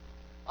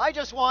I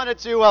just wanted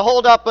to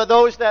hold up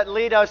those that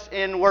lead us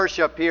in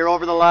worship here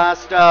over the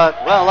last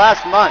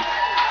month.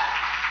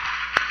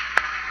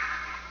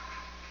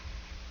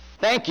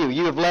 Thank you.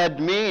 You have led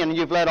me and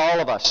you've led all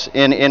of us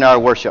in our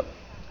worship.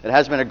 It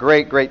has been a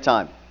great, great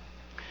time.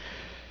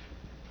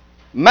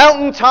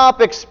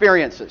 Mountaintop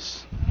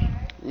experiences.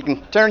 You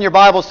can turn your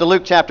Bibles to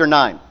Luke chapter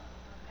 9.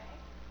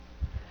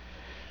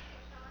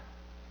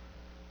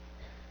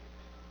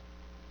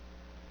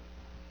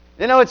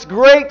 You know, it's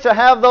great to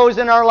have those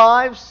in our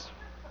lives.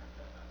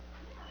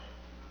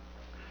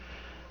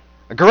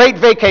 A great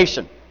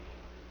vacation.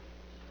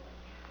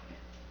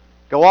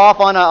 Go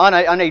off on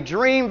a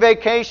dream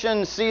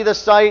vacation, see the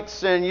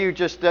sights, and you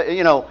just,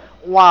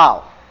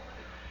 wow.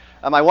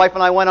 My wife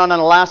and I went on an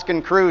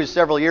Alaskan cruise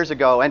several years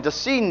ago, and to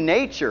see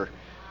nature,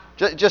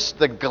 just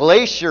the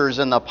glaciers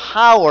and the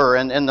power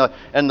and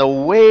the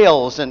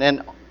whales and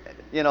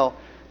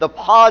the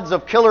pods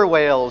of killer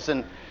whales.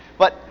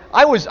 But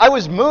I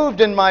was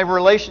moved in my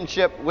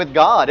relationship with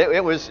God.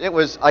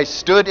 I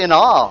stood in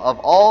awe of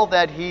all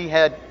that He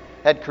had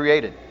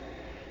created.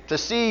 To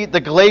see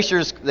the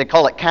glaciers, they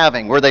call it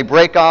calving, where they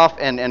break off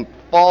and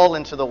fall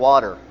into the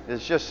water,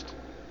 is just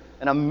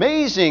an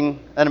amazing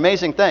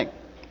thing.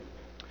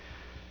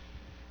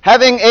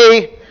 Having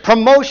a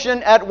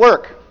promotion at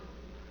work,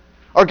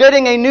 or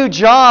getting a new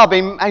job,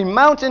 a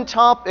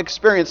mountaintop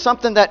experience,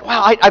 something that,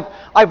 wow,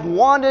 I've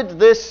wanted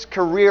this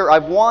career,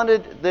 I've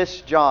wanted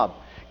this job.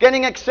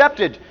 Getting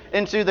accepted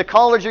into the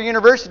college or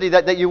university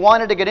that you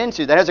wanted to get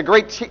into, that has a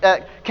great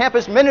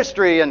campus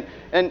ministry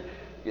and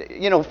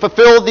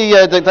fulfill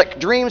the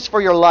dreams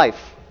for your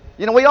life.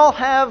 We all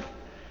have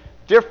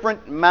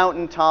different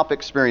mountaintop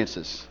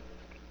experiences.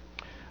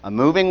 A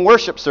moving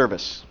worship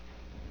service.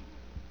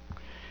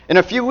 In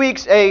a few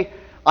weeks,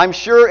 I'm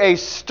sure a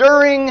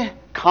stirring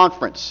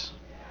conference.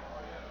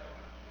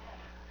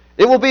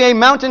 It will be a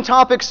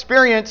mountaintop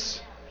experience,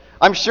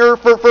 I'm sure,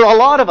 for a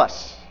lot of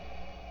us.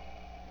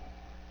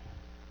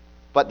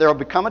 But there will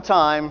become a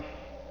time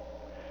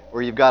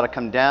where you've got to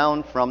come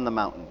down from the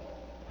mountain.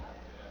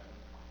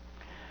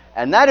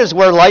 And that is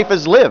where life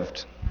is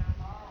lived.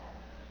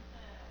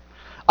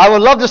 I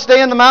would love to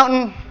stay in the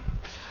mountain,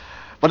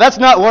 but that's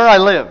not where I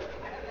live.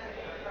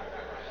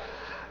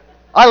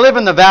 I live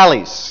in the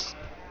valleys.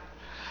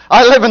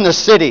 I live in the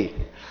city.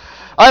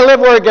 I live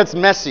where it gets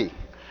messy.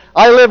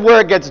 I live where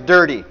it gets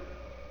dirty.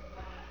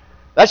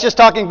 That's just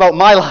talking about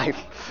my life,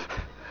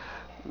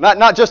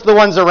 not just the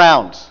ones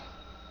around.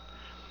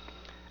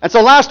 And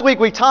so last week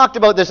we talked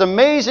about this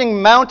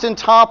amazing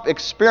mountaintop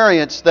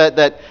experience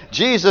that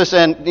Jesus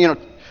and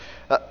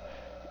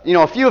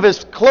a few of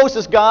his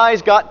closest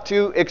guys got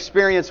to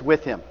experience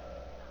with him.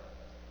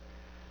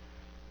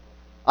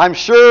 I'm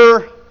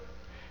sure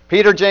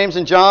Peter, James,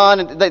 and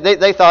John,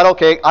 they thought,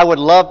 okay, I would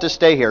love to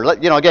stay here.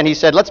 Again, he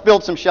said, let's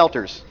build some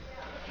shelters.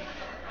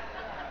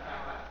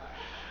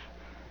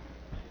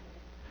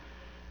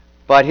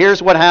 But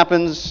here's what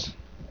happens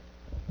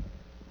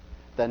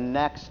the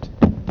next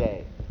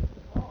day.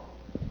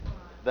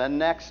 The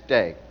next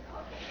day.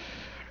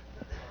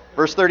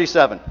 Verse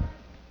 37.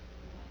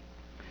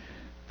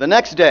 The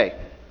next day,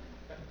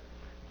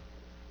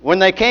 when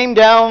they came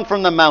down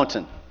from the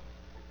mountain,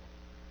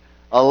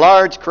 a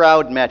large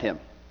crowd met him.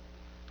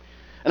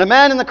 And a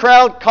man in the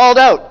crowd called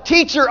out,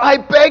 "Teacher, I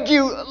beg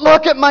you,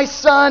 look at my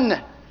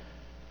son.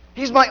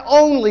 He's my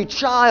only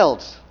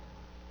child.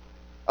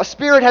 A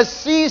spirit has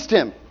seized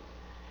him,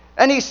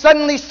 and he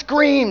suddenly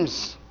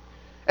screams,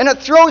 and it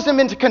throws him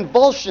into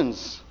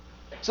convulsions,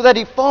 so that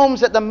he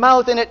foams at the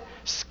mouth, and it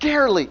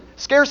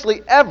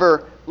scarcely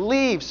ever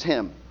leaves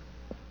him,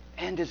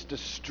 and is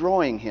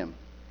destroying him.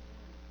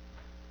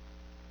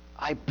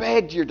 I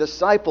begged your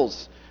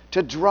disciples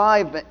to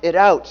drive it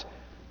out,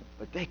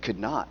 but they could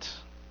not."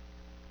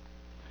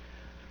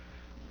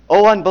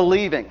 "O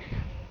unbelieving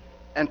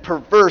and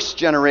perverse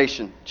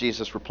generation,"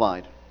 Jesus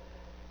replied,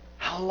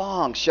 "how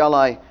long shall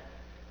I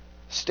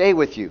stay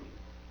with you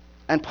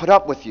and put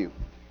up with you?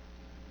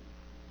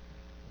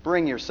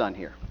 Bring your son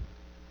here."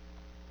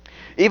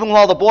 Even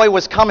while the boy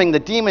was coming, the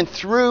demon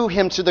threw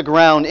him to the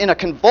ground in a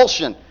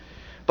convulsion.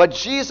 But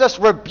Jesus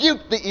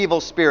rebuked the evil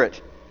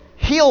spirit,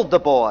 healed the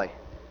boy,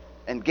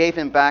 and gave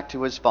him back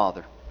to his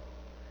father.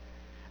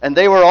 And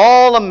they were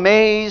all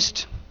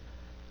amazed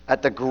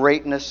at the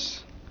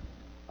greatness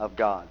of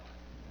God.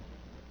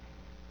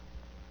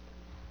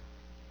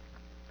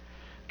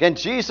 Again,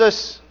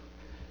 Jesus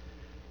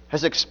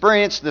has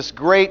experienced this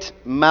great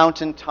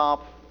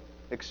mountaintop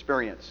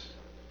experience.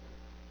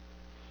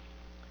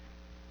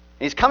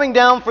 He's coming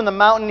down from the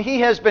mountain.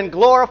 He has been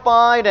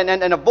glorified,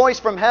 and a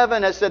voice from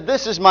heaven has said,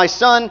 "This is my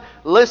son,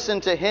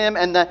 listen to him."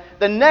 And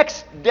the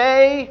next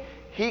day,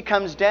 he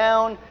comes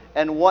down,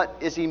 and what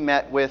is he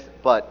met with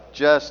but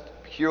just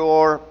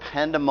pure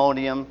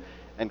pandemonium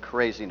and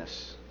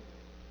craziness?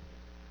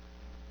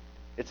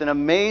 It's an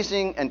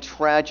amazing and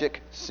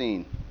tragic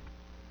scene.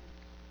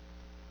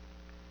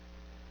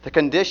 The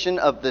condition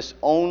of this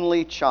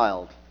only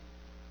child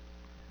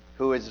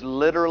who is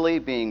literally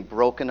being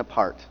broken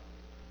apart,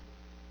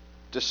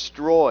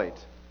 destroyed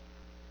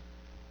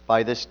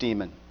by this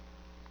demon.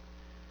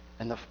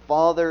 And the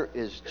Father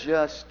is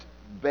just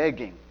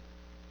begging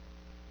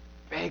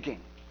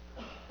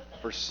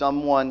for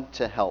someone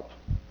to help.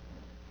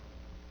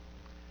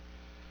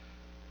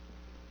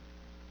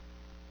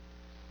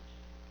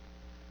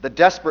 The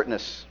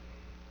desperateness,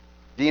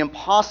 the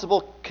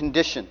impossible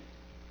condition.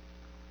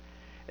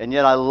 And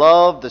yet I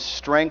love the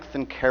strength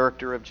and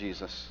character of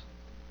Jesus.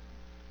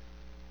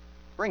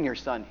 Bring your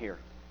son here.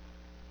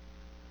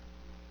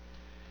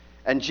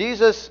 And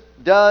Jesus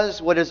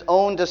does what his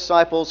own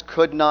disciples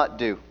could not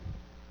do.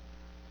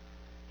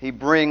 He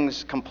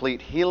brings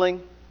complete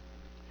healing,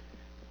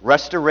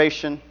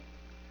 restoration,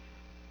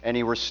 and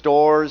he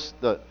restores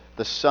the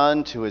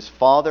son to his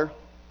father,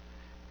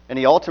 and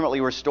he ultimately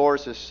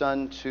restores his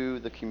son to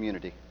the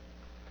community.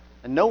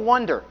 And no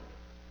wonder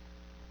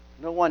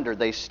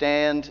they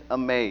stand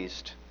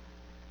amazed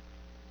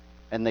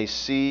and they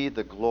see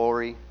the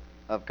glory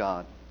of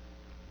God.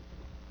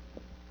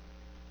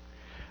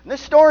 And this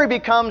story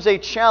becomes a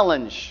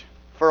challenge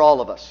for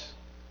all of us.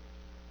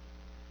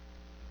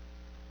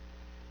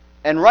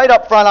 And right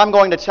up front, I'm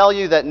going to tell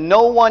you that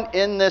no one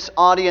in this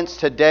audience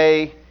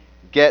today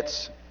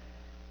gets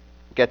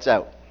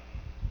out.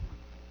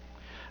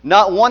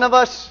 Not one of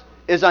us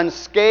is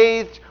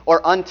unscathed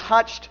or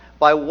untouched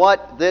by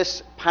what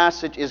this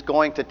passage is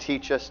going to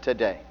teach us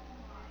today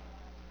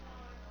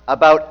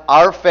about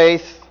our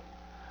faith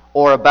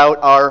or about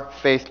our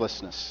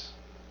faithlessness.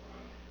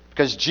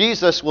 Because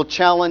Jesus will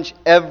challenge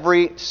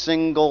every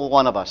single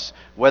one of us,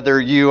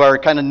 whether you are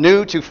kind of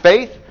new to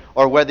faith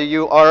or whether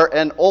you are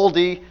an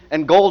oldie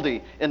and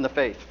goldie in the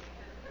faith.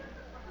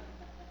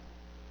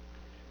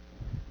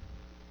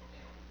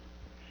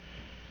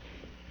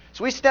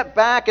 So we step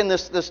back in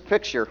this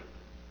picture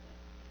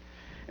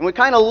and we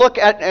kind of look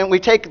at, and we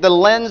take the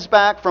lens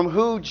back from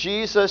who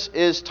Jesus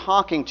is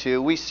talking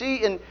to. We see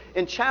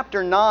in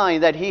chapter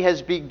 9 that he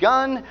has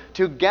begun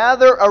to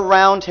gather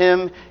around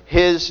him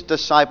his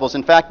disciples.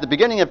 In fact, the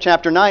beginning of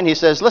chapter 9, he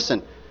says,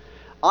 listen,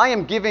 I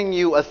am giving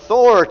you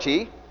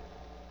authority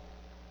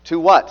to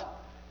what?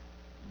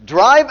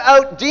 Drive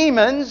out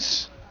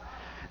demons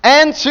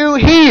and to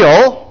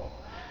heal.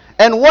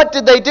 And what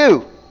did they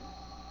do?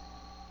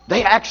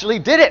 They actually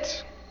did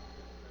it.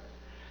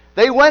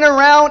 They went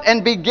around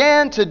and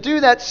began to do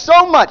that,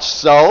 so much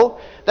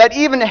so that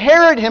even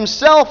Herod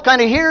himself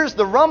kind of hears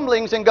the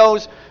rumblings and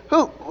goes,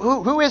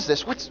 Who is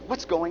this?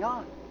 What's going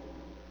on?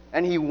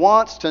 And he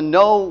wants to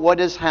know what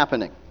is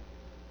happening.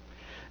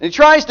 And he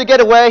tries to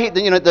get away.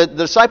 The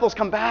disciples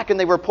come back and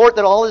they report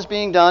that all is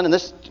being done. And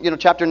this,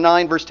 chapter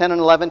 9, verse 10 and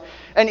 11.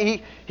 And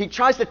he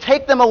tries to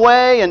take them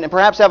away and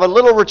perhaps have a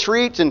little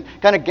retreat and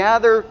kind of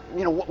gather,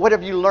 what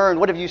have you learned?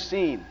 What have you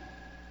seen?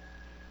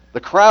 The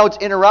crowds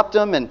interrupt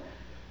him, and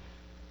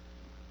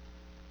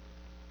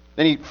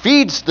then he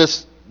feeds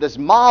this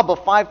mob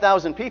of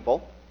 5,000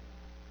 people.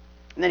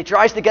 And then he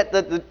tries to get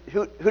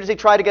who does he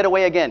try to get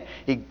away again?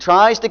 He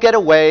tries to get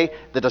away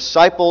the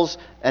disciples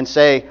and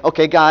say,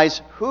 okay,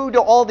 guys, who do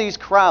all these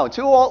crowds?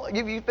 Who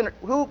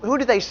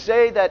do they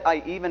say that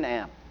I even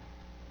am?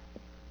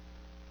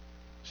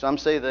 Some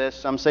say this,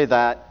 some say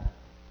that.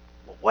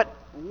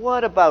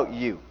 What about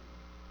you?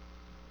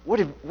 What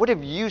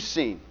have you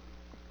seen?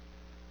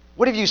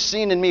 What have you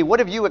seen in me? What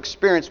have you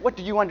experienced? What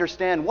do you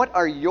understand? What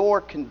are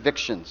your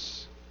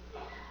convictions?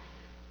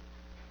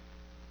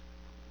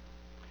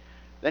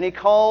 Then he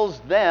calls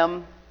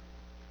them,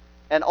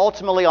 and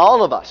ultimately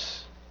all of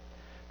us,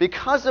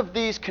 because of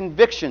these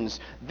convictions.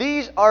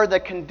 These are the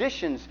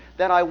conditions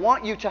that I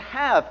want you to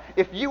have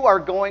if you are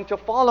going to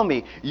follow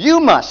me. You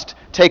must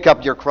take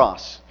up your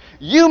cross.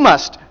 You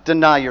must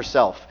deny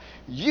yourself.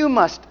 You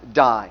must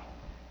die.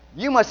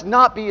 You must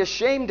not be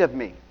ashamed of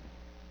me.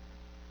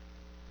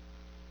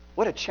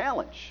 What a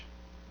challenge.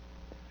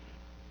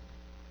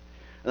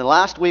 And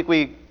last week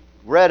we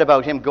read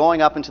about him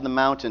going up into the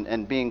mountain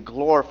and being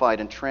glorified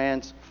and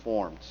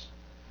transformed.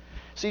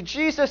 See,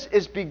 Jesus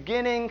is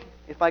beginning,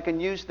 if I can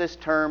use this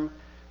term,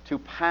 to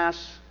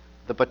pass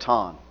the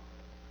baton.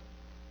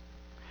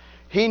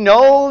 He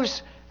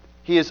knows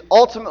he is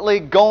ultimately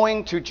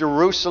going to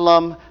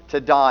Jerusalem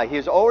to die. He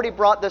has already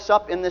brought this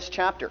up in this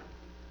chapter.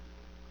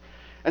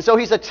 And so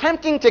he's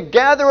attempting to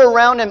gather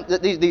around him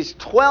these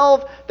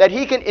 12 that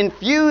he can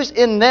infuse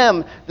in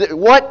them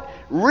what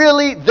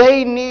really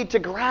they need to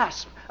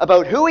grasp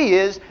about who he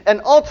is and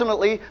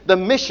ultimately the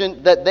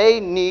mission that they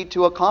need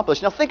to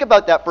accomplish. Now think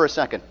about that for a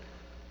second.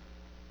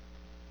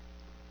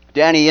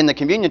 Danny in the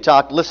communion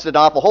talk listed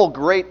off a whole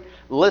great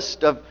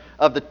list of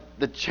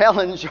the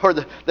challenge or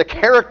the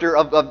character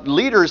of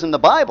leaders in the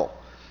Bible.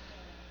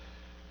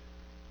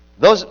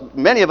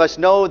 Many of us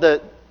know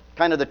the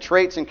kind of the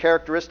traits and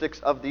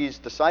characteristics of these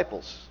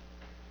disciples.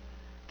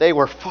 They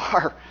were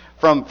far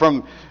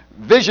from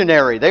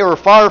visionary. They were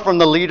far from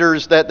the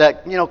leaders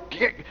that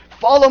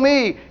follow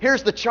me.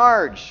 Here's the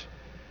charge.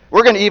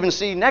 We're going to even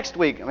see next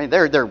week. I mean,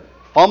 they're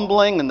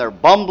fumbling and they're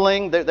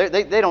bumbling.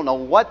 They don't know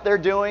what they're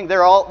doing.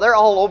 They're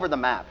all over the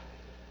map.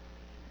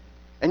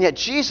 And yet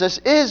Jesus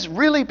is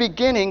really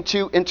beginning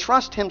to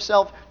entrust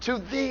himself to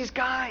these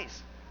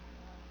guys.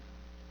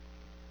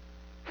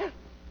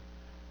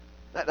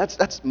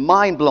 That's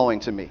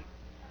mind-blowing to me.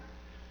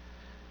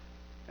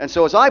 And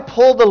so as I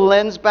pull the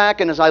lens back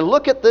and as I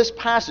look at this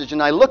passage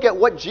and I look at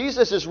what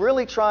Jesus is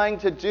really trying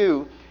to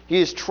do,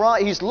 he's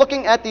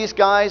looking at these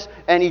guys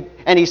and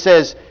he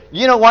says,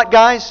 you know what,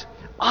 guys?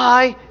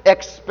 I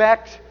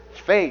expect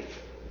faith.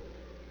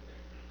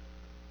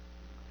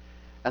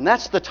 And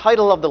that's the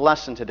title of the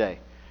lesson today.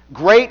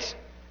 Great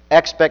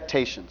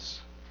expectations.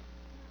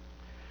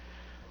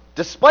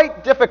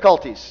 Despite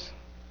difficulties,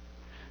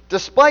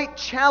 despite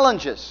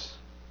challenges,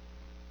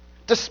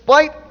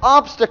 despite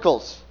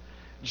obstacles,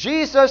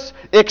 Jesus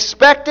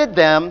expected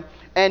them,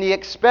 and he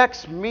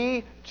expects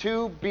me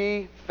to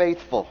be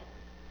faithful.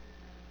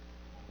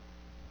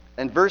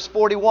 And verse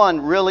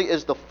 41 really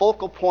is the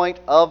focal point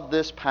of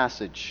this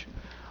passage.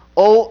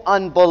 O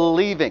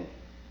unbelieving,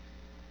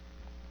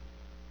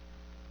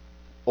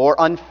 or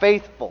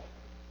unfaithful,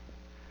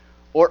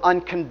 or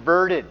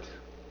unconverted,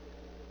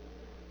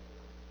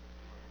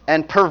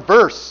 and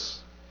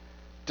perverse,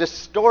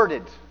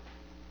 distorted,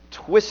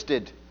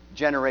 twisted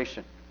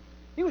generation.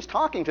 He was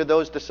talking to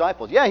those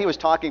disciples. Yeah, he was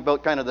talking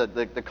about kind of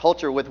the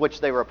culture with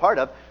which they were a part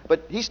of,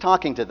 but he's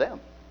talking to them.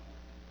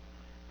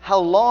 How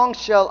long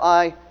shall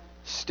I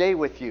stay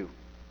with you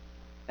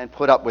and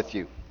put up with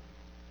you?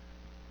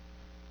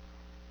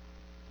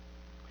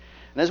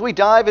 And as we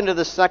dive into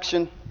this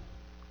section,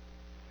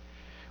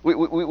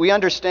 we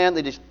understand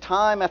that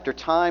time after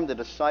time the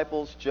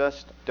disciples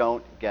just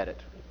don't get it.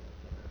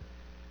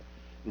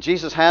 And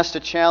Jesus has to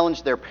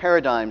challenge their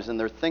paradigms and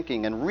their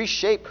thinking and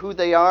reshape who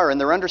they are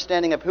and their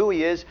understanding of who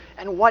he is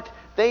and what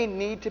they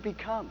need to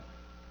become.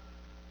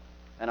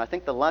 And I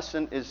think the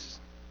lesson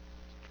is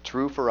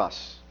true for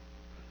us.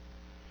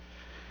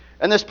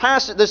 And this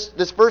passage,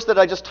 this verse that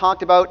I just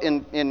talked about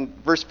in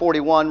verse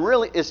 41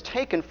 really is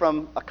taken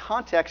from a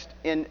context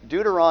in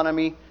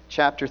Deuteronomy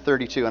chapter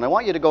 32. And I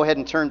want you to go ahead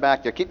and turn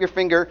back there. Keep your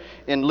finger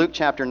in Luke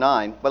chapter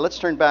 9, but let's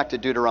turn back to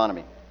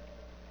Deuteronomy.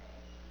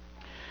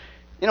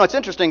 You know, it's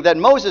interesting that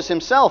Moses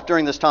himself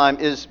during this time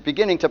is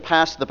beginning to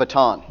pass the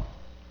baton.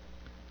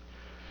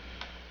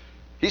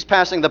 He's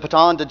passing the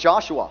baton to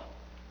Joshua.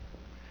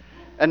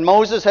 And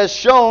Moses has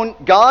shown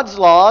God's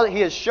law,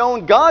 he has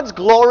shown God's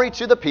glory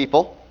to the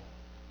people.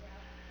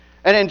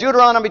 And in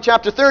Deuteronomy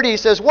chapter 30, he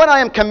says, what I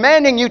am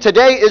commanding you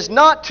today is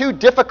not too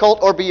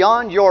difficult or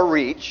beyond your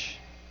reach.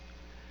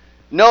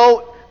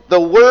 No, the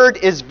word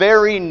is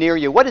very near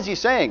you. What is he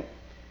saying?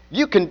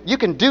 You can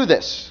do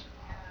this.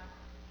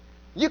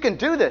 You can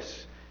do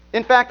this.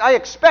 In fact, I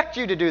expect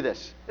you to do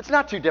this. It's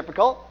not too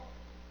difficult.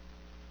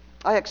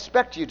 I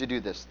expect you to do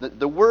this.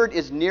 The word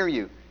is near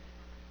you.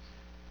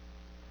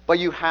 But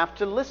you have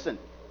to listen.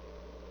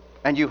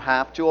 And you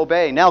have to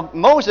obey. Now,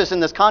 Moses, in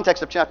this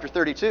context of chapter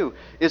 32,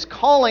 is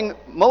calling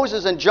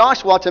Moses and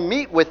Joshua to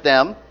meet with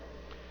them.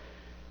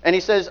 And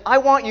he says, I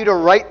want you to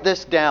write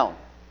this down.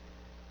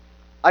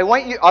 I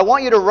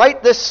want you to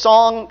write this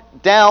song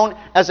down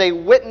as a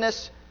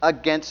witness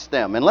against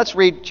them. And let's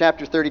read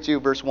chapter 32,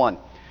 verse 1.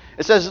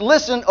 It says,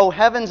 listen, O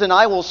heavens, and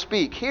I will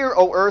speak. Hear,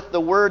 O earth,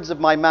 the words of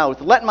my mouth.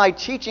 Let my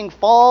teaching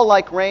fall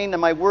like rain, and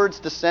my words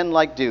descend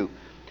like dew,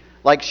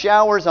 like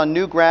showers on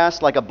new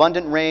grass, like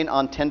abundant rain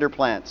on tender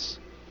plants.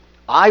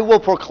 I will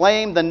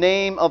proclaim the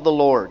name of the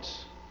Lord.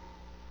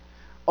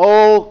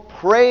 Oh,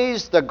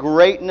 praise the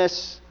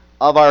greatness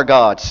of our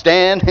God.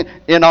 Stand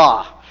in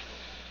awe.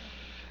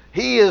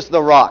 He is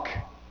the rock.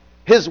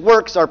 His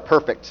works are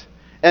perfect,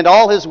 and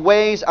all his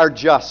ways are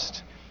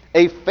just.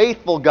 A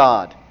faithful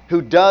God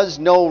who does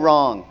no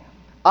wrong.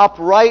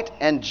 Upright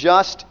and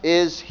just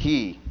is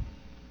he.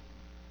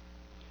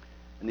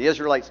 And the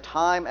Israelites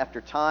time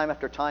after time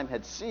after time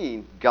had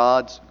seen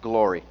God's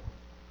glory.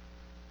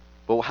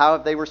 But how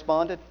have they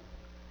responded?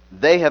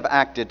 They have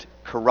acted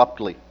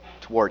corruptly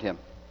toward him.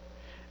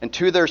 And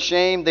to their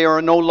shame, they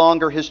are no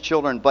longer his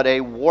children, but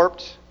a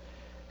warped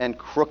and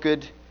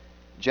crooked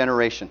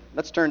generation.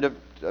 Let's turn to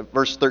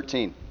verse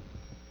 13.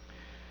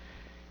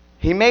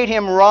 He made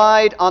him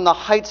ride on the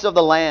heights of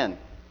the land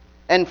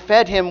and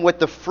fed him with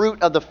the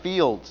fruit of the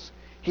fields.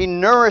 He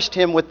nourished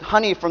him with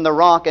honey from the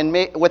rock and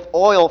with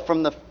oil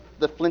from the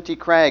flinty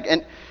crag.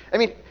 And I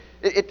mean,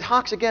 it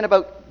talks again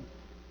about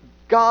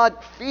God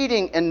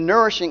feeding and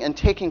nourishing and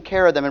taking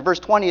care of them. In verse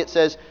 20 it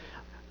says,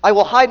 I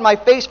will hide my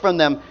face from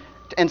them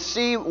and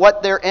see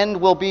what their end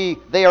will be.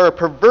 They are a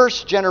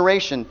perverse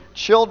generation,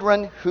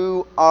 children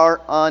who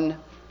are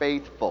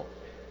unfaithful.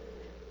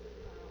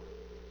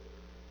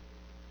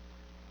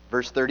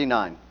 Verse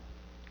 39.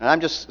 And I'm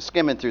just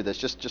skimming through this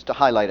just to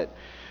highlight it.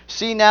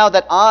 See now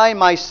that I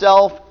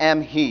myself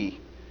am he.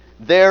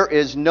 There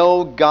is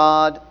no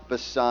God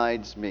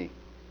besides me.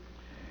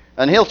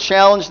 And he'll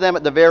challenge them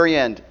at the very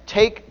end.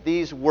 Take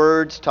these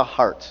words to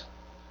heart.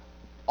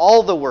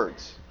 All the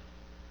words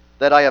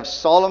that I have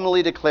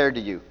solemnly declared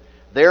to you.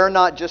 They are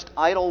not just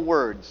idle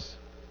words,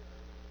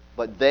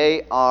 but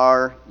they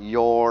are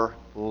your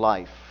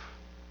life.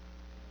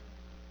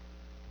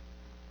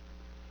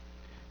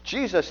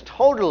 Jesus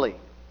totally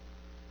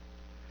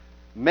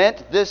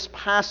meant this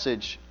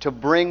passage to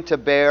bring to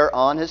bear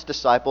on his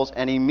disciples,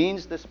 and he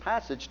means this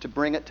passage to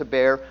bring it to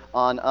bear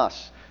on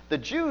us. The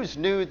Jews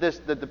knew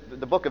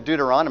the book of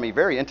Deuteronomy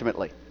very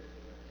intimately.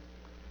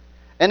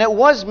 And it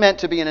was meant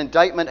to be an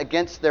indictment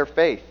against their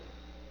faith,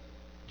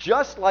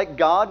 just like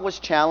God was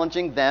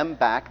challenging them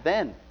back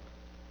then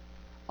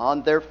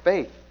on their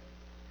faith.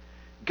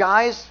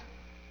 Guys,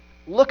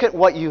 look at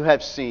what you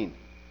have seen.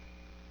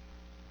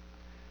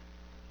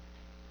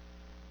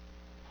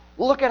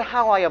 Look at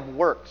how I have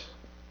worked.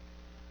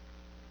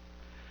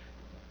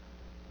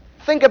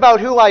 Think about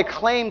who I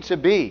claim to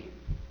be.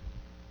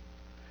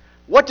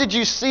 What did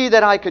you see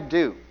that I could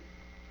do?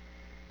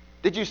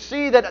 Did you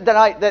see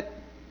that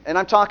and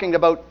I'm talking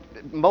about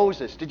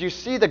Moses, did you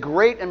see the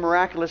great and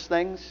miraculous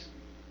things?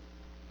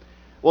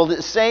 Well,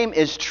 the same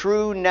is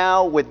true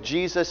now with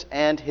Jesus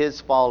and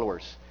his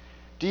followers.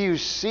 Do you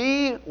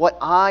see what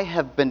I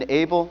have been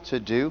able to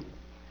do?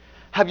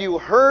 Have you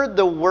heard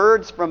the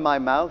words from my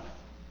mouth?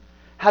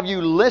 Have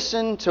you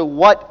listened to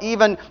what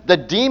even the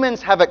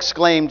demons have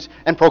exclaimed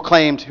and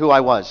proclaimed who I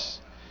was?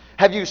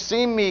 Have you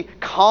seen me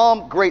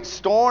calm great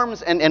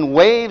storms and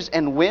waves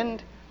and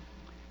wind?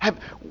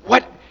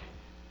 What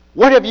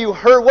have you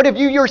heard? What have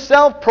you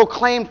yourself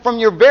proclaimed from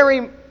your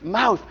very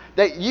mouth?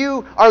 That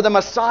you are the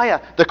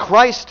Messiah, the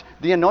Christ,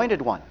 the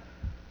Anointed One.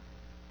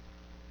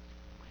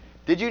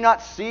 Did you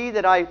not see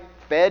that I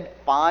fed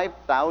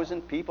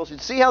 5,000 people?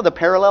 See how the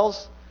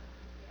parallels?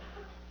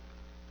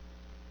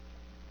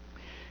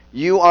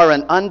 You are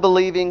an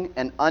unbelieving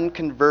and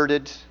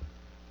unconverted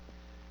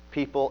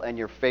people, and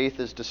your faith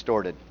is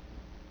distorted.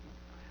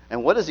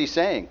 And what is he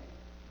saying?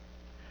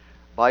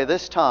 By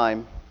this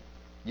time,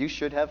 you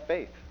should have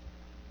faith.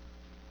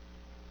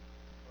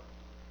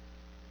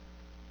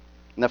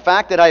 And the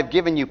fact that I've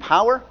given you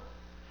power,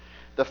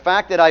 the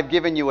fact that I've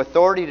given you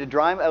authority to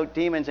drive out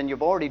demons, and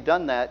you've already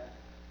done that,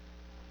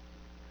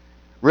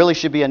 really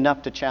should be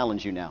enough to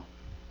challenge you now.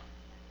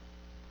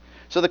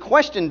 So the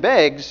question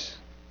begs,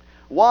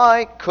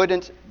 why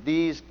couldn't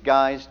these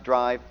guys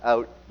drive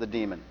out the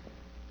demon?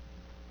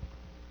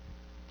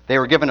 They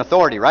were given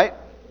authority, right?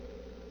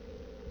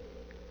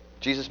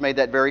 Jesus made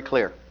that very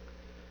clear.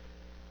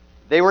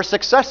 They were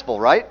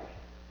successful, right?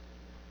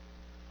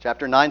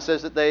 Chapter 9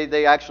 says that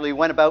they actually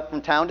went about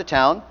from town to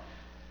town,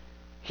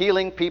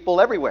 healing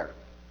people everywhere.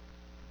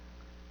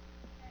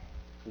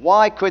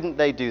 Why couldn't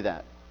they do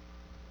that?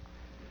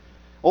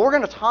 Well, we're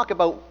going to talk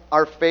about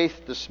our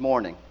faith this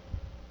morning.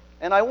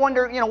 And I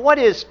wonder, what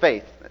is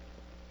faith?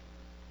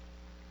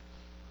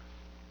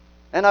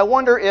 And I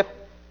wonder if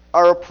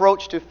our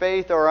approach to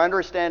faith or our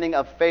understanding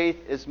of faith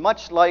is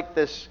much like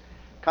this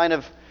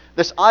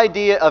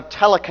idea of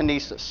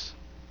telekinesis.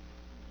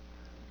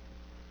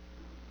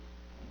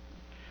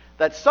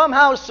 That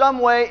somehow, some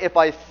way, if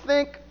I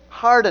think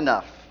hard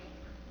enough,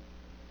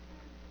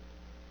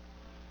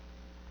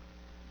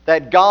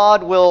 that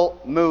God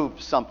will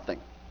move something.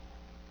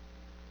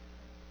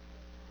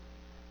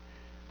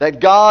 That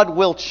God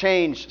will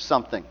change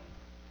something.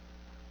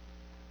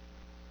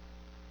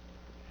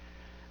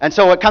 And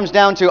so it comes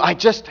down to, I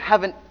just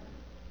haven't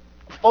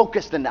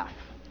focused enough.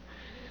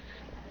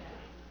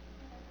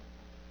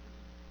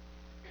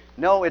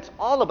 No, it's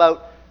all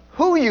about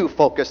who you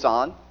focus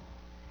on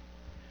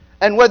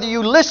and whether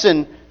you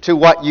listen to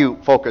what you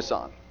focus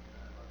on.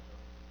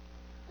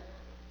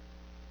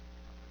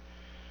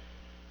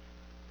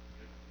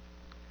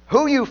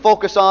 Who you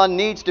focus on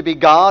needs to be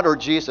God or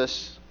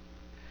Jesus.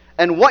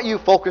 And what you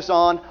focus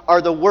on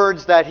are the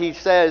words that he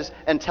says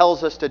and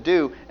tells us to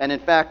do. And in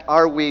fact,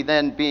 are we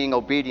then being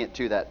obedient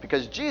to that?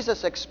 Because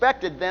Jesus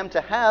expected them to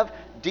have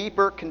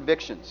deeper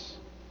convictions.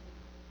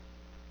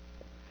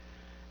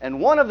 And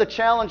one of the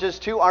challenges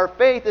to our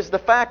faith is the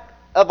fact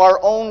of our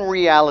own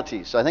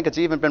realities. I think it's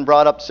even been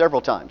brought up several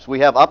times.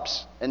 We have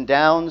ups and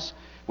downs.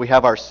 We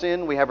have our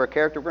sin. We have our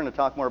character. We're going to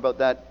talk more about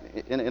that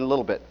in a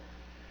little bit.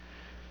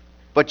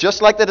 But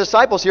just like the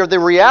disciples here, the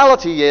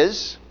reality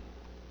is,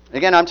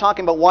 again, I'm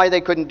talking about why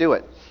they couldn't do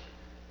it.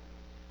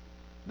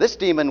 This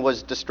demon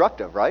was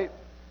destructive, right?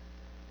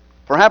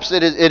 Perhaps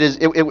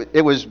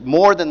it was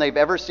more than they've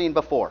ever seen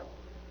before.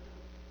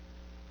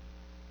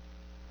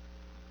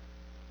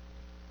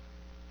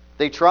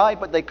 They tried,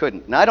 but they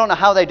couldn't. And I don't know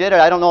how they did it.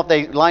 I don't know if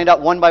they lined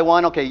up one by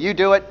one. Okay, you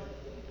do it.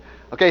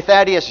 Okay,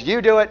 Thaddeus,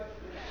 you do it.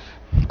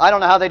 I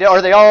don't know how they did it.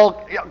 Or they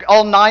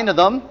all 9 of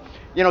them,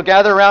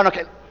 gather around.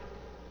 Okay.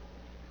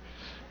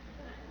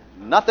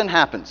 Nothing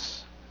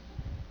happens.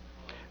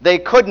 They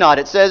could not.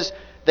 It says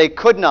they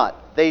could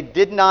not. They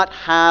did not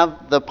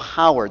have the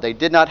power. They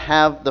did not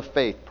have the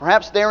faith.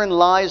 Perhaps therein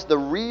lies the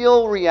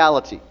real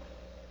reality.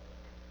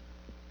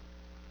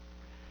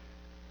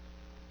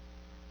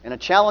 And a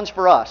challenge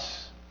for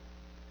us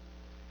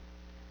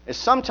is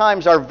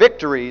sometimes our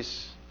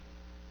victories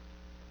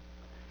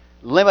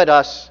limit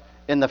us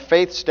in the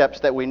faith steps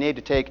that we need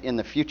to take in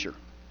the future.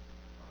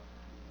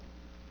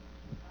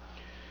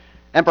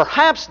 And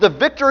perhaps the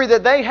victory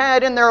that they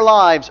had in their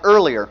lives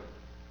earlier,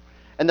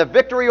 and the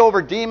victory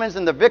over demons,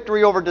 and the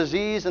victory over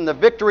disease, and the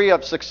victory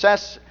of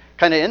success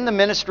kind of in the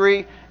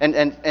ministry,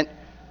 but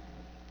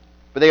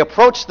they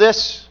approached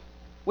this,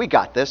 we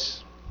got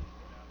this.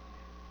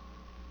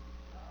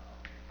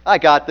 I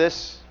got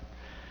this.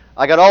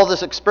 I got all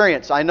this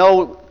experience. I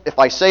know if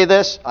I say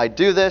this, I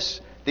do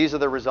this, these are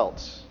the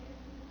results.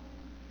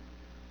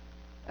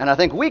 And I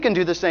think we can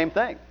do the same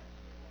thing.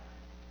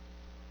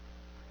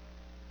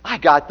 I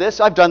got this.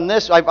 I've done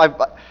this.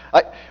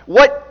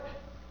 What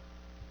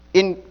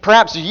in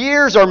perhaps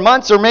years or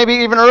months or maybe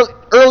even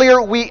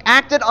earlier we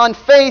acted on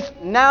faith,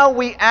 now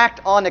we act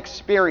on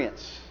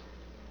experience.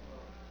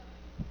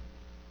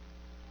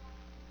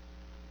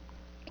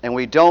 And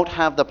we don't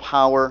have the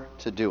power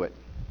to do it.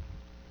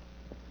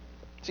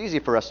 It's easy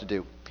for us to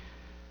do.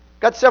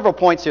 Got several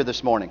points here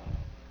this morning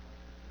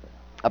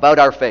about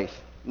our faith.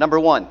 Number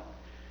one,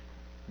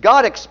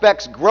 God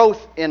expects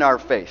growth in our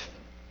faith.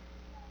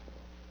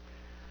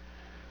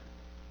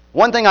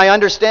 One thing I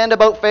understand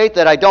about faith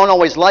that I don't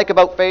always like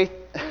about faith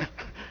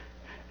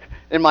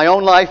in my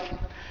own life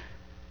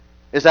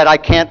is that I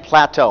can't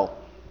plateau.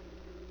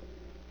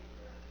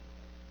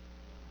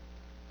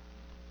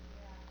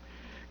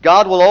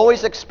 God will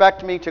always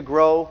expect me to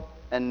grow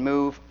and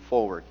move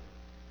forward.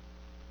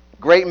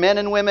 Great men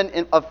and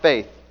women of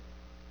faith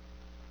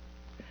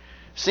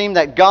seem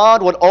that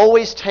God would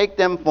always take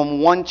them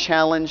from one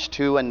challenge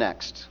to a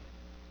next.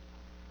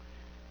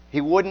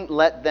 He wouldn't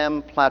let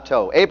them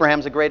plateau.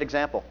 Abraham's a great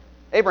example.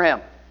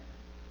 Abraham,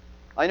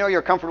 I know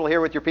you're comfortable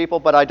here with your people,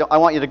 but I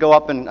want you to go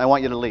up and I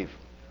want you to leave.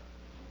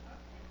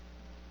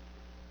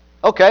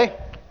 Okay.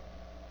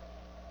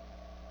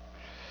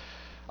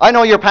 I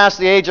know you're past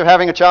the age of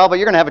having a child, but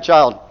you're going to have a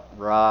child.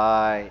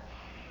 Right.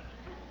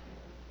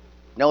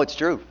 No, it's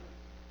true.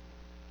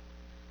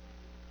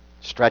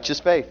 Stretch his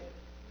faith.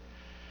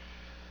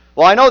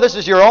 Well, I know this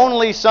is your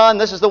only son.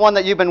 This is the one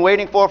that you've been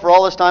waiting for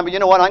all this time. But you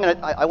know what?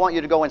 I want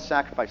you to go and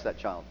sacrifice that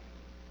child.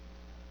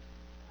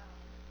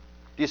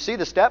 Do you see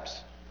the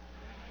steps?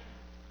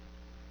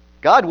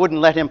 God wouldn't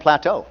let him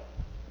plateau.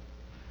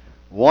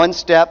 One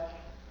step,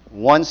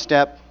 one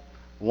step,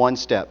 one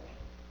step.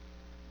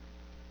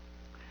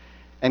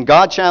 And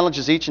God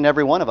challenges each and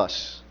every one of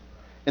us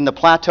in the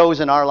plateaus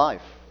in our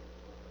life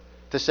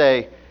to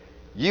say,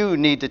 you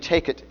need to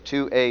take it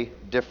to a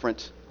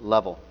different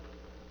level.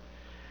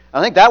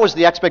 I think that was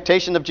the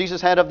expectation that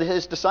Jesus had of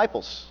his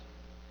disciples.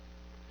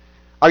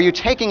 Are you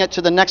taking it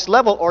to the next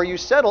level, or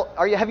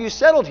have you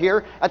settled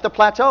here at the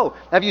plateau?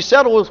 Have you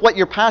settled with what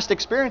your past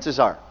experiences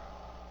are?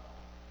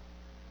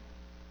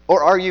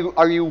 Or are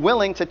you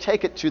willing to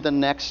take it to the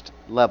next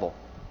level?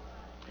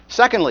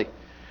 Secondly,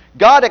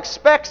 God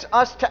expects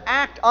us to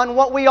act on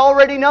what we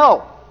already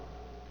know.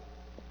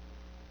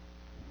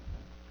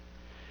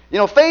 You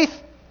know,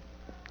 faith,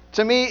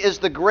 to me, is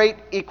the great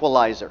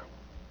equalizer.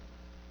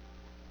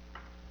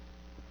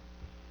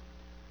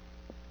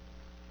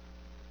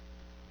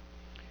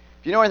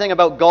 If you know anything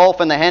about golf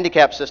and the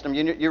handicap system,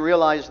 you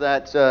realize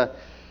that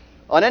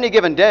on any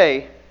given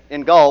day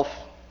in golf,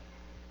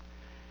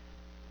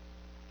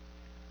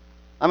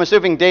 I'm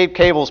assuming Dave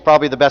Cable's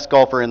probably the best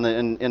golfer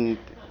in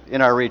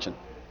our region.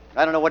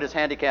 I don't know what his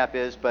handicap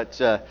is, but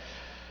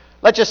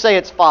let's just say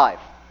it's 5.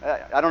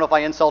 I don't know if I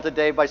insulted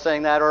Dave by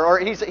saying that, or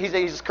he's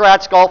a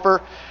scratch golfer.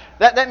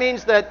 That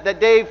means that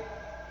Dave,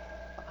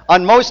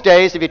 on most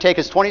days, if you take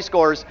his 20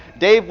 scores,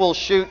 Dave will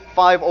shoot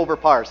 5 over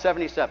par,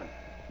 77.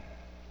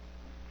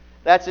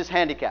 That's his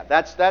handicap.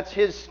 That's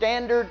his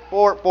standard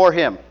for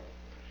him.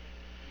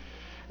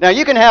 Now,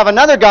 you can have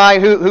another guy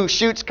who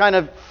shoots kind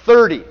of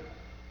 30.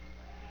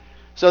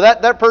 So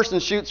that person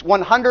shoots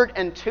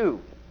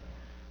 102.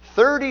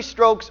 30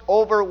 strokes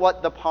over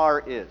what the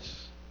par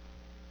is.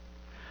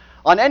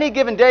 On any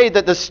given day,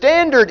 that the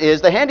standard is,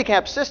 the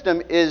handicap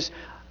system is,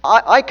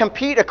 I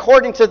compete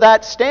according to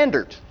that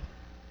standard.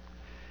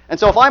 And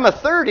so if I'm a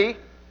 30,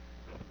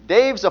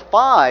 Dave's a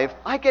 5,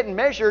 I get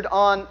measured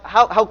on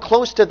how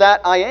close to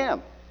that I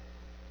am.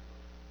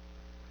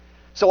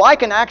 So I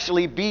can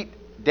actually beat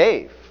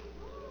Dave.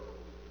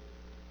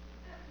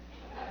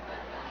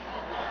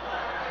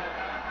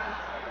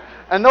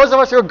 And those of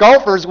us who are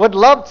golfers would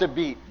love to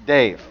beat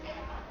Dave.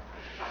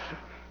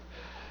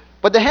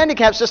 But the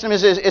handicap system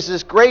is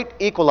this great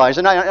equalizer.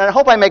 And I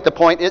hope I make the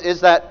point,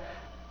 is that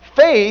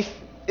faith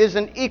is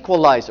an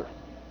equalizer.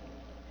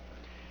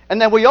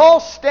 And that we all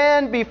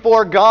stand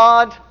before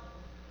God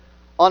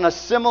on a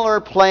similar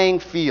playing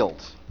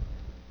field.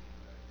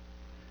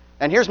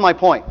 And here's my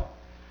point.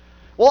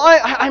 Well,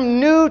 I'm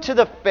new to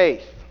the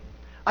faith.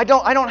 I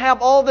don't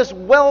have all this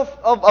wealth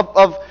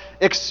of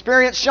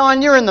experience.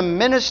 Sean, you're in the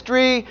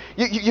ministry.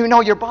 You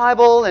know your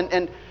Bible,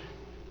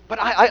 but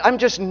I'm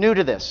just new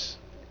to this.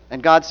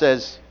 And God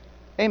says,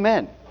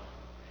 amen.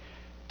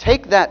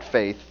 Take that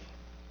faith,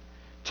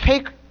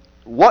 take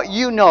what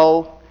you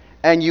know,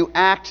 and you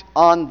act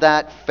on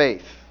that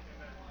faith.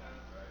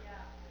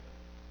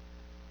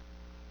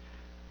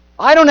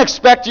 I don't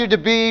expect you to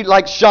be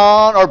like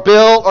Sean or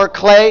Bill or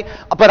Clay,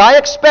 but I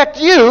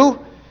expect you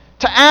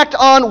to act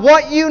on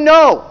what you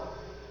know.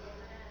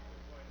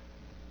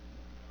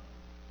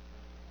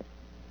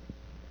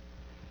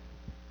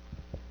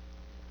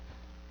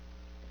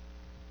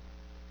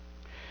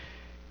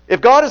 If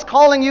God is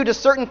calling you to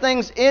certain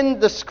things in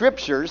the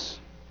Scriptures,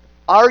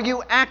 are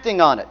you acting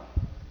on it?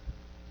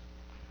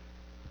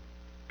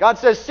 God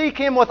says, seek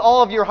Him with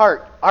all of your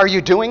heart. Are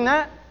you doing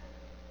that?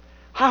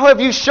 How have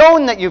you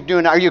shown that you've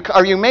doing it?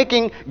 Are you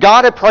making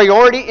God a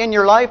priority in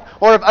your life,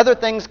 or have other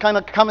things kind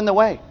of come in the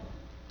way?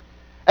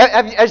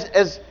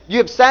 As you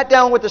have sat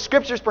down with the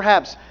Scriptures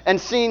perhaps and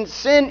seen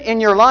sin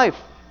in your life,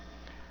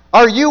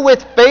 are you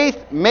with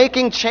faith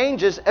making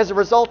changes as a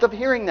result of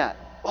hearing that?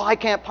 Well, I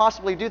can't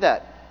possibly do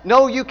that.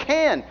 No, you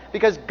can,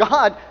 because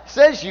God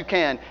says you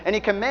can, and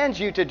He commands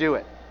you to do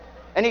it.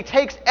 And He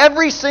takes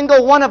every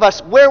single one of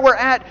us where we're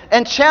at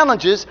and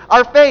challenges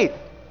our faith.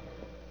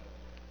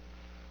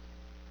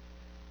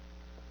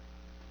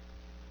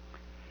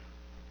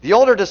 The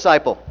older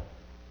disciple,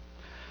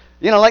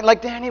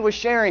 like Danny was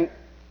sharing,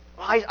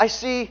 I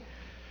see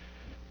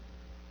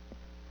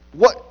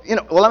well,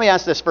 let me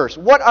ask this first.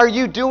 What are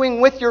you doing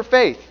with your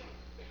faith?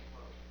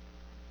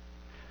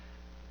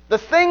 The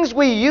things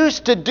we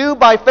used to do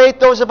by faith,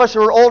 those of us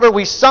who are older,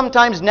 we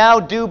sometimes now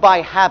do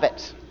by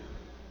habit.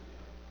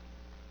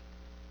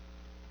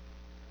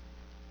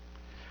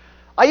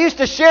 I used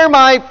to share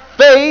my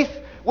faith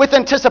with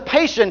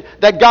anticipation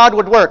that God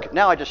would work.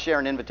 Now I just share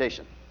an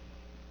invitation.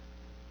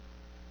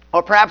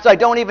 Or perhaps I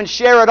don't even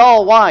share at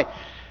all. Why?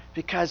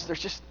 Because there's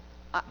just,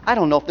 I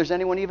don't know if there's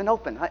anyone even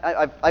open.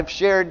 I've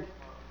shared,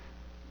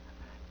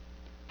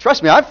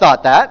 trust me, I've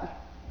thought that.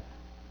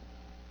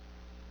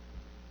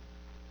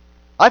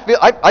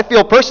 I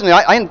feel personally,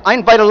 I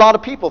invite a lot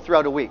of people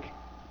throughout a week.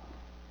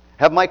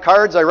 Have my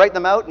cards, I write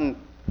them out, and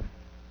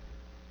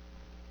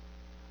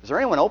is there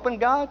anyone open,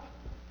 God?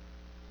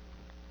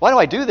 Why do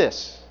I do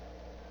this?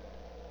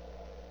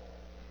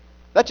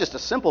 That's just a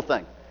simple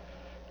thing.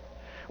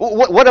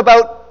 What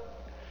about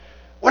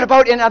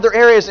in other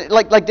areas,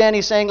 like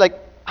Danny's saying, like,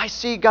 I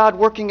see God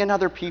working in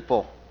other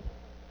people.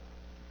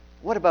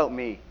 What about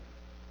me?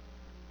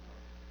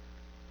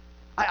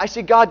 I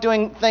see God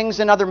doing things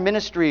in other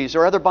ministries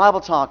or other Bible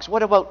talks.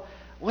 What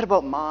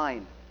about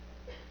mine?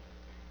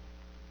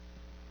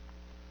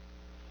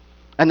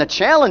 And the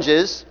challenge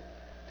is,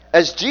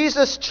 as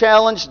Jesus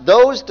challenged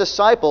those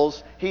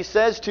disciples, He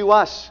says to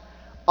us,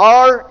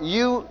 are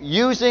you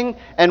using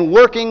and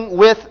working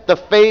with the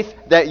faith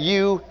that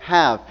you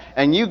have?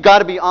 And you got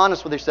to be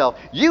honest with yourself.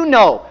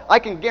 I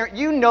can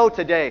guarantee,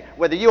 today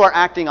whether you are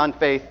acting on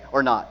faith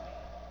or not.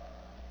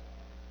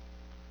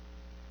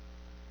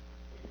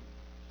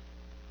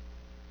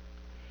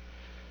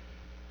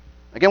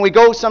 Again, we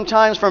go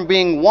sometimes from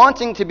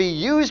wanting to be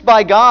used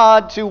by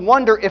God to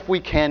wonder if we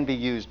can be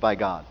used by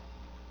God.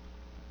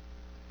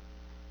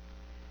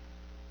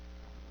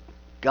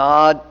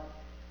 God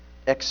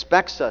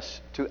expects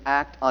us to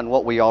act on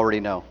what we already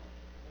know.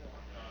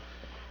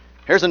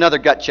 Here's another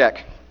gut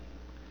check.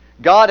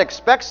 God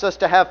expects us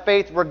to have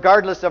faith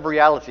regardless of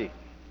reality.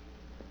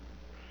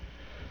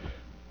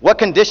 What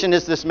condition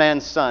is this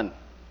man's son?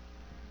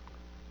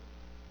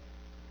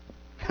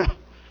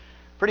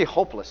 Pretty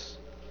hopeless.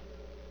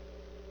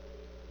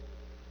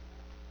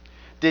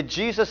 Did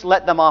Jesus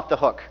let them off the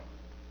hook?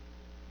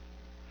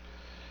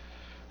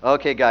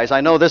 Okay, guys,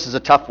 I know this is a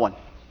tough one.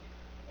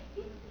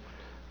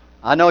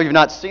 I know you've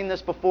not seen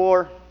this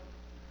before.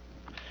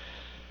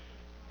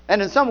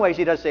 And in some ways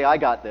he does say, I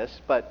got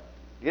this, but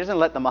He doesn't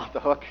let them off the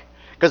hook.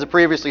 Because it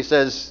previously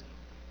says,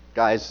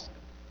 guys,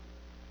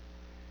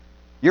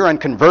 you're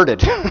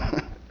unconverted.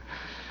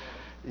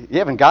 You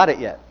haven't got it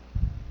yet.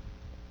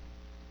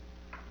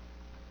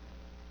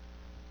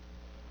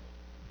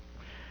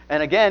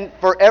 And again,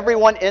 for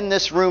everyone in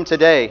this room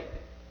today,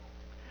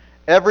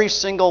 every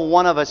single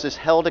one of us is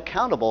held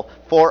accountable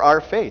for our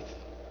faith.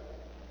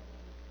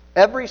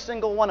 Every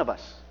single one of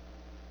us,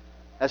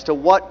 as to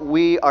what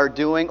we are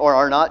doing or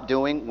are not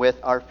doing with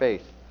our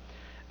faith.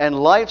 And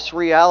life's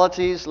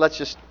realities,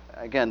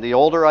 again, the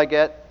older I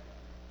get,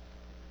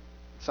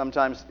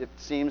 sometimes it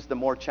seems the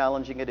more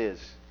challenging it is,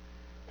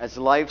 as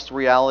life's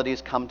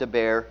realities come to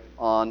bear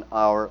on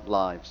our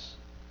lives.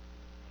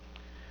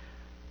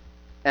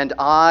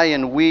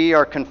 And we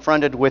are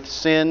confronted with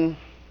sin.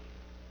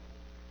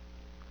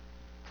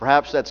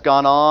 Perhaps that's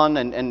gone on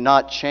and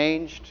not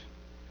changed.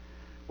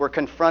 We're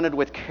confronted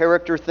with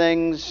character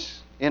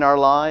things in our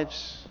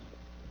lives.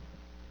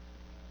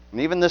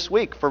 And even this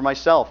week for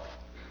myself,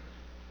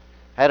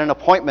 I had an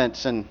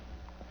appointment and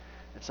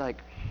it's like,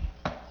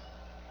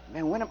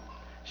 man,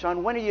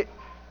 Sean, when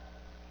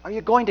are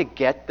you going to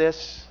get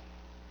this?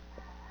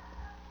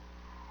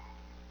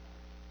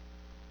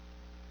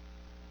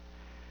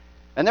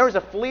 And there was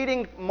a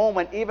fleeting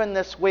moment even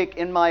this week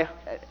in my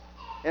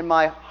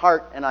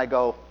heart, and I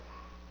go,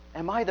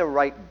 am I the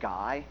right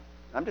guy?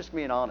 I'm just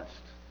being honest.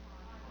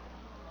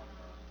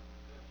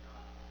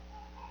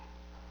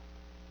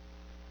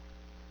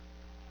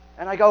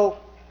 And I go,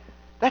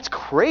 that's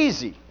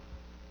crazy.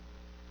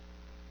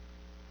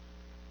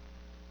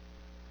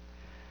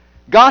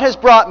 God has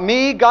brought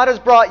me, God has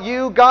brought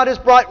you, God has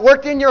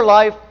worked in your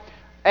life,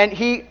 and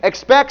He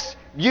expects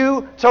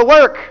you to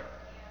work.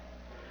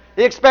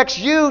 He expects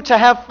you to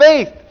have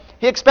faith.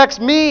 He expects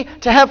me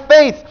to have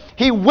faith.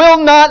 He will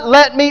not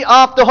let me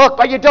off the hook.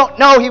 But you don't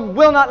know, He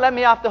will not let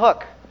me off the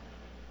hook.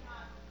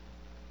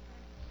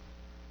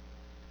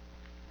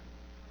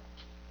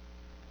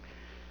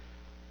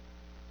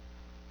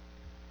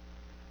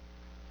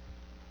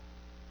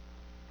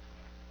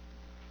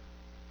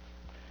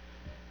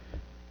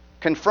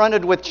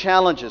 confronted with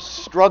challenges,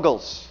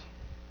 struggles.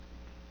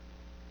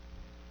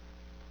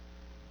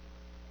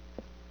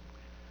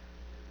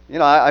 You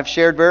know, I've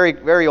shared very,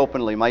 very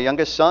openly my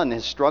youngest son,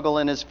 his struggle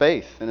in his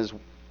faith, and his,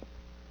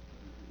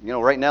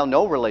 right now,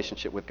 no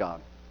relationship with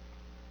God.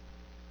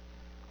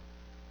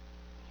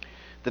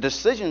 The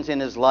decisions in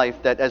his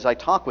life that, as I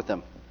talk with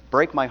him,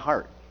 break my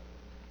heart.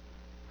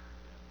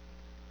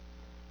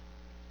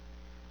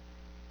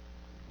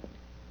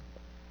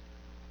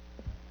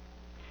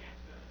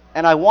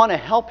 And I want to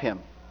help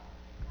him.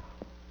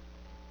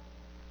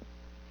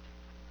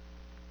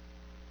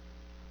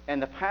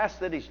 And the path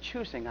that he's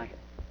choosing,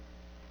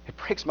 it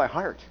breaks my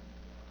heart.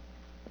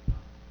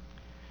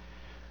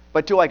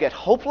 But do I get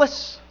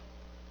hopeless?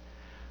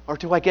 Or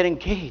do I get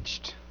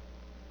engaged?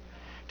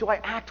 Do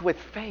I act with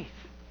faith?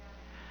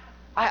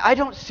 I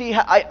don't see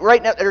how,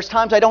 right now, there's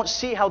times I don't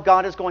see how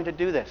God is going to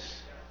do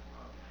this.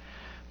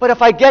 But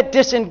if I get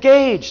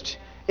disengaged,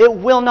 it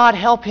will not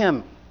help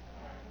him.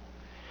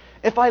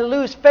 If I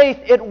lose faith,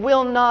 it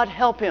will not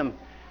help him.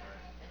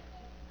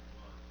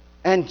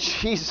 And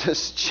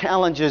Jesus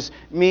challenges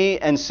me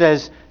and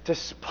says,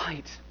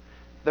 despite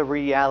the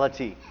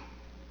reality,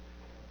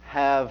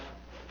 have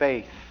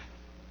faith.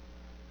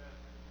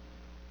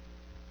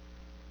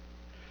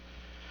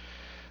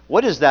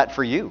 What is that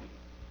for you?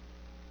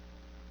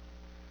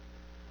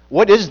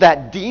 What is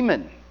that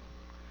demon?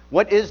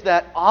 What is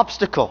that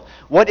obstacle?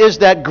 What is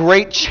that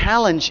great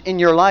challenge in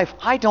your life?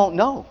 I don't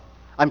know.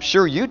 I'm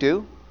sure you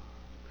do.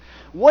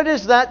 What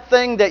is that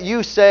thing that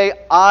you say,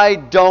 I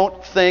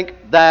don't think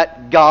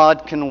that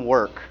God can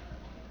work?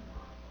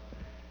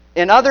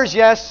 In others,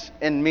 yes.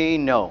 In me,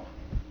 no.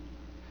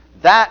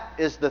 That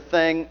is the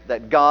thing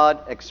that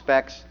God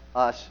expects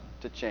us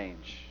to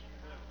change.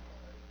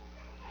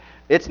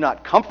 It's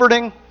not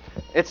comforting.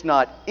 It's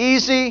not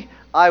easy.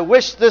 I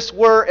wish this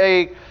were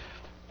a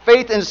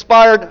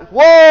faith-inspired,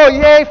 whoa,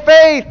 yay,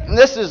 faith! And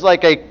this is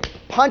like a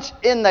punch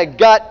in the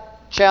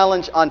gut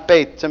challenge on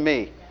faith to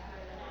me.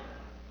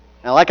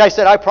 Now, like I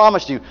said, I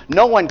promised you,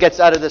 no one gets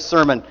out of this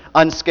sermon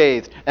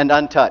unscathed and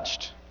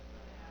untouched.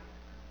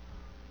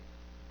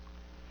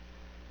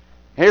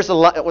 Here's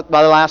my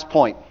last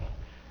point.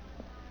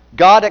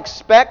 God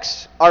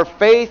expects our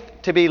faith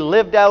to be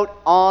lived out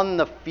on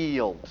the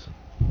field.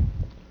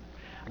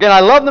 Again, I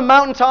love the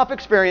mountaintop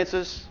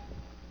experiences.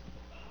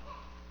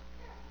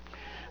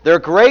 They're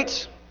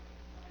great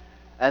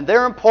and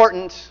they're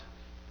important,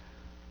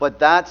 but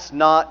that's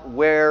not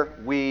where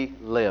we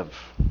live.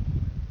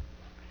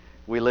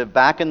 We live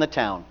back in the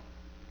town.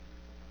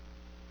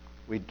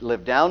 We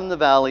live down in the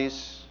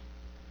valleys.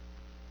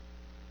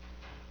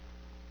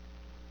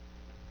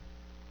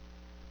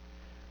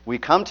 We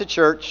come to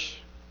church.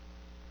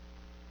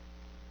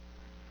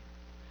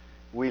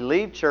 We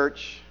leave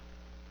church.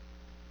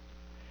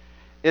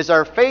 Is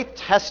our faith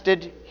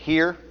tested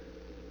here?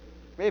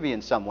 Maybe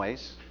in some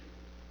ways.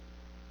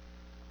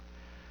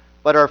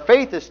 But our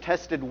faith is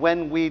tested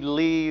when we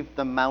leave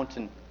the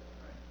mountain.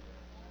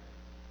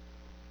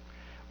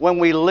 When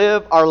we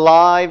live our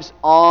lives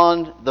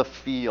on the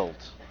field.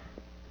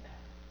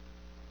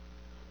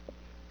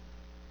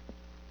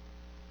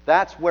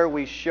 That's where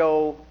we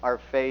show our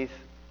faith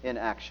in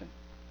action.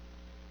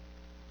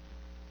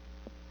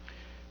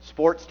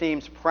 Sports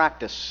teams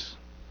practice.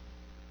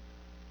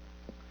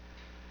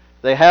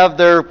 They have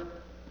their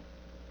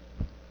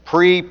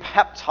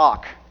pre-pep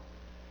talk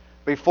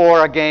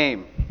before a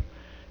game.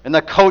 And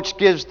the coach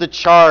gives the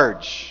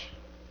charge.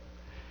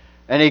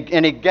 And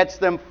he gets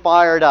them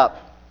fired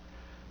up.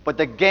 But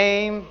the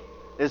game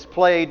is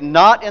played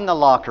not in the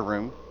locker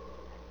room.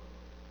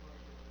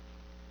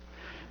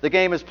 The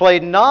game is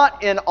played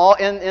not in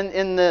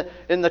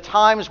the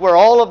times where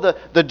all of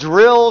the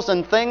drills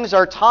and things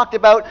are talked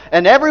about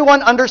and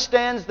everyone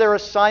understands their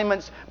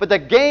assignments. But the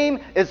game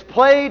is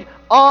played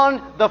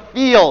on the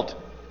field.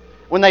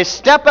 When they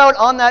step out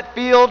on that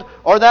field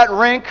or that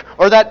rink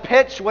or that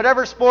pitch,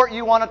 whatever sport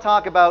you want to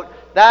talk about,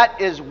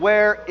 that is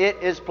where it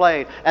is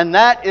played. And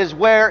that is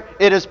where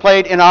it is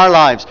played in our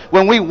lives.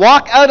 When we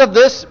walk out of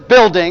this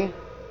building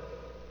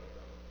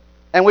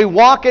and we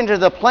walk into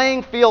the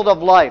playing field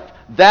of life,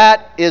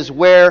 that is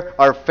where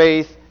our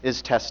faith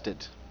is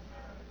tested.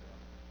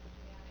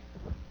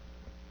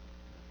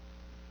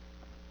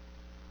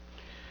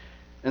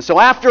 And so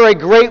after a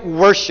great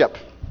worship,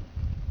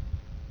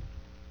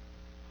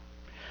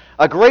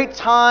 a great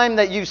time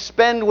that you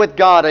spend with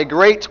God, a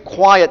great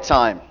quiet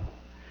time,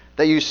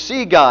 that you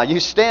see God,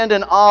 you stand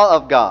in awe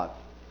of God,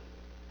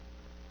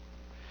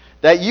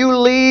 that you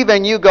leave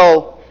and you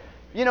go,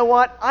 you know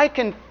what, I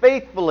can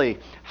faithfully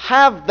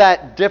have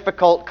that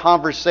difficult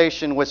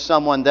conversation with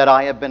someone that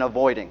I have been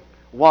avoiding.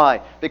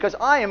 Why? Because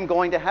I am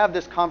going to have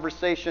this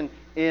conversation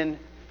in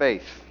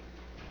faith.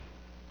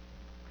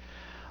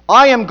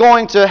 I am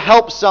going to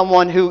help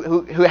someone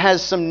who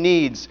has some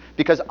needs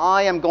because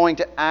I am going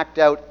to act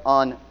out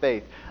on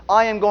faith.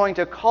 I am going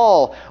to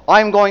call.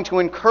 I am going to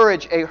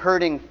encourage a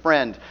hurting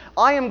friend.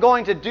 I am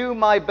going to do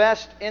my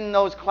best in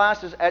those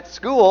classes at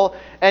school,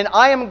 and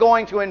I am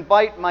going to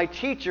invite my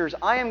teachers.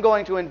 I am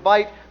going to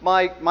invite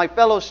my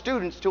fellow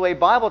students to a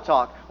Bible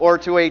talk or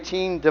to a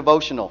teen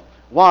devotional.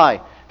 Why?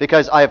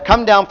 Because I have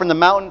come down from the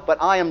mountain,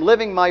 but I am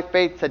living my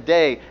faith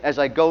today as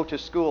I go to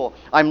school.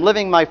 I'm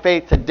living my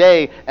faith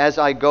today as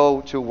I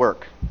go to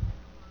work.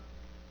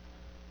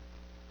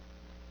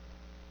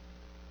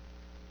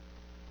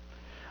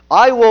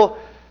 I will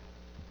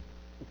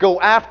go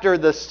after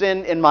the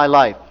sin in my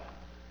life.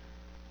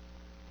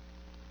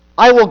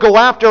 I will go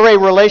after a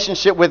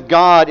relationship with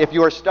God if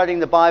you are studying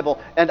the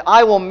Bible, and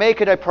I will make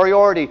it a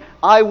priority.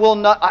 I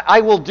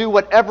will do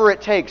whatever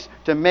it takes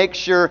to make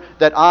sure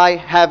that I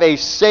have a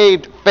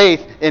saved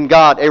faith in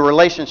God, a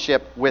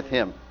relationship with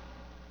Him.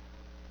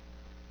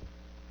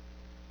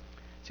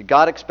 See,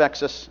 God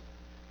expects us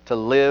to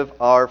live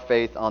our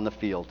faith on the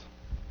field.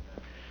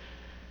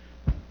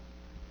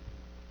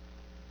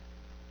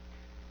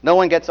 No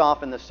one gets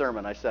off in this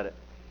sermon, I said it.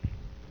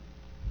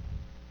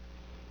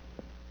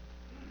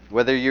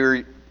 Whether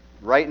you're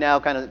right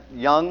now kind of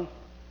young,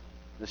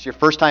 this is your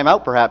first time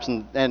out perhaps,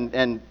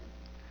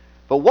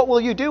 but what will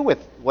you do with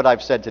what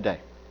I've said today?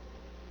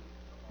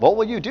 What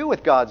will you do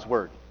with God's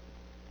Word?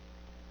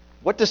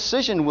 What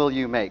decision will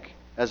you make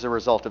as a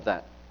result of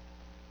that?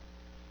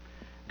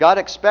 God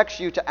expects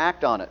you to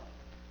act on it.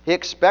 He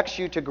expects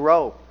you to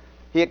grow.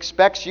 He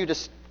expects you to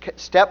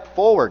step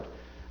forward.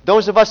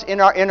 Those of us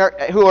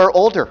who are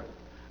older,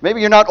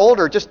 maybe you're not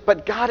older,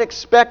 but God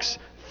expects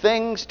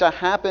things to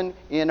happen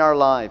in our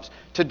lives,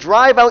 to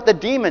drive out the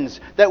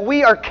demons that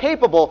we are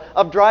capable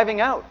of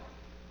driving out.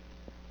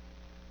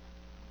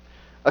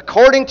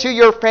 According to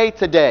your faith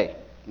today,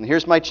 and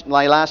here's my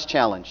last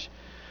challenge.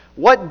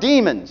 What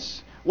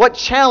demons, what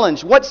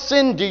challenge, what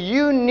sin do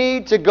you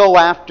need to go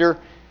after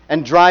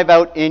and drive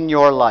out in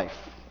your life?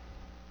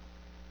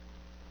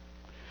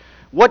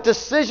 What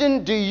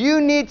decision do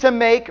you need to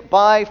make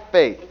by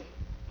faith?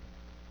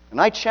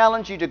 And I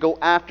challenge you to go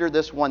after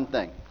this one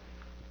thing.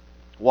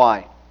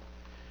 Why?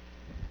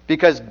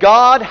 Because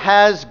God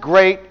has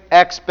great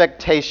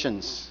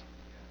expectations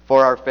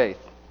for our faith.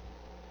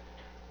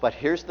 But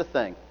here's the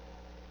thing.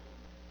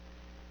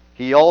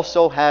 He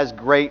also has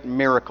great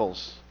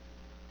miracles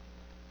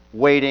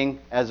waiting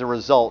as a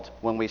result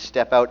when we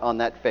step out on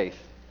that faith.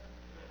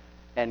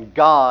 And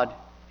God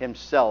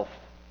Himself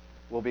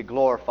will be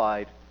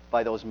glorified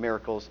by those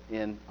miracles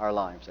in our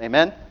lives.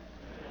 Amen?